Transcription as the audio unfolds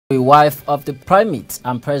The wife of the Primate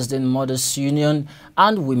and President Mothers Union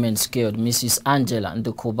and Women's Guild, Mrs. Angela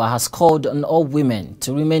Ndukuba, has called on all women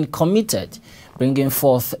to remain committed, bringing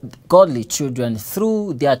forth godly children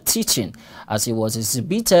through their teaching, as it was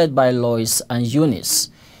exhibited by Lois and Eunice.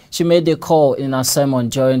 She made the call in a sermon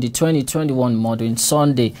during the 2021 Modern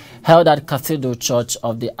Sunday held at Cathedral Church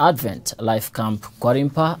of the Advent Life Camp,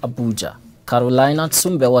 Gwarimpa, Abuja. Carolina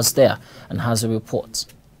Tsumbe was there and has a report.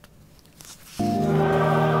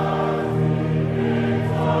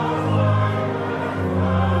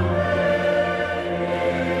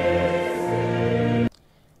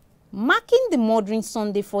 Marking the Modern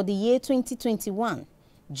Sunday for the year 2021,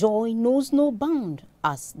 joy knows no bound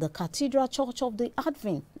as the Cathedral Church of the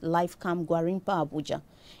Advent Life Camp Gwarimpa Abuja,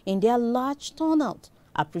 in their large turnout,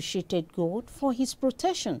 appreciated God for his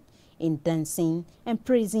protection in dancing and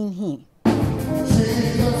praising him.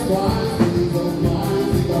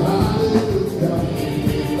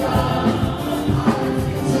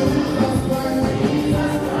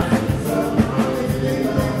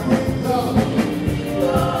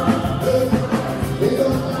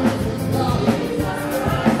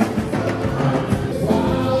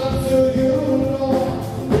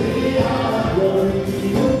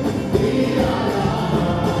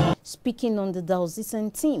 Speaking on the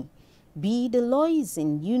diocesan team, be the Lois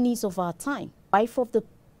and Eunice of our time, wife of the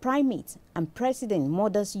Primate and President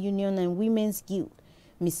Mothers Union and Women's Guild,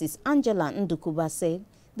 Mrs. Angela Ndukuba said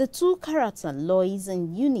the two characters, Lois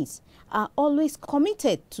and Eunice, are always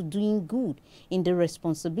committed to doing good in the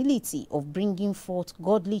responsibility of bringing forth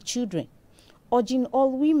godly children, urging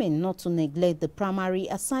all women not to neglect the primary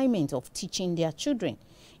assignment of teaching their children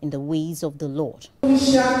in the ways of the Lord. We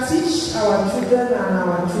shall teach our children and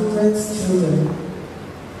our children's children,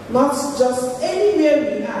 not just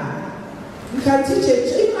anywhere we are. We can teach a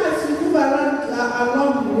child, even as we move around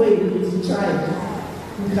along the way with the child,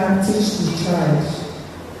 we can teach the child.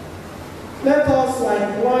 Let us,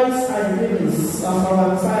 like Lois and Eunice of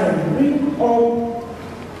our time, bring up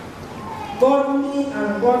godly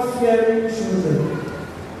and God-fearing children,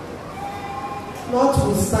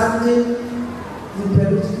 notwithstanding the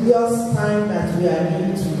perilous time that we are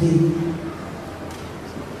in today.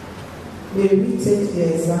 May we take the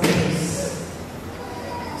examples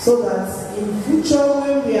so that in future,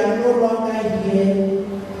 when we are no longer here,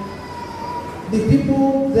 the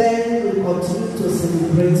people then will continue to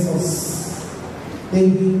celebrate us. They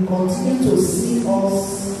will continue to see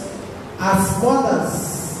us as mothers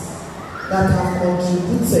that have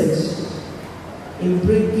contributed in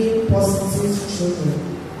bringing positive children.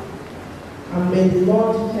 And may the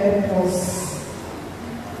Lord help us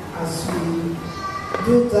as we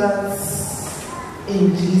do that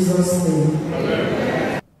in Jesus' name.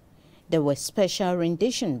 Amen. There was special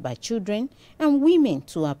rendition by children and women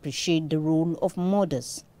to appreciate the role of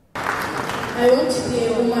mothers. I want to be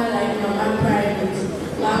a woman like Mama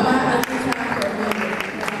Private, Mama Africa,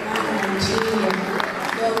 Mama Nigeria,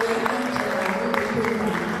 Mama Angela,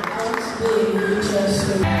 I want to be a religious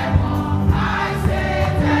woman.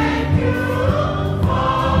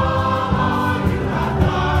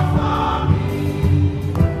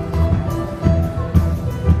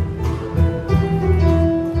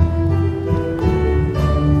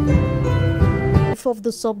 Of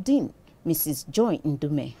the subdean, Mrs. Joy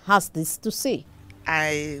Ndume, has this to say.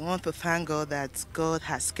 I want to thank God that God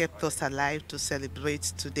has kept us alive to celebrate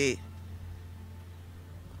today.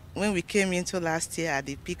 When we came into last year at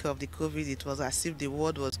the peak of the COVID, it was as if the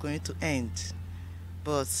world was going to end.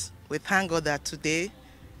 But we thank God that today,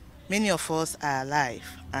 many of us are alive,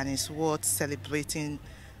 and it's worth celebrating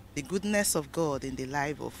the goodness of God in the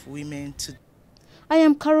life of women today. I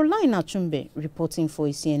am Carolina Tsumbe, reporting for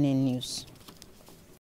ACNN News.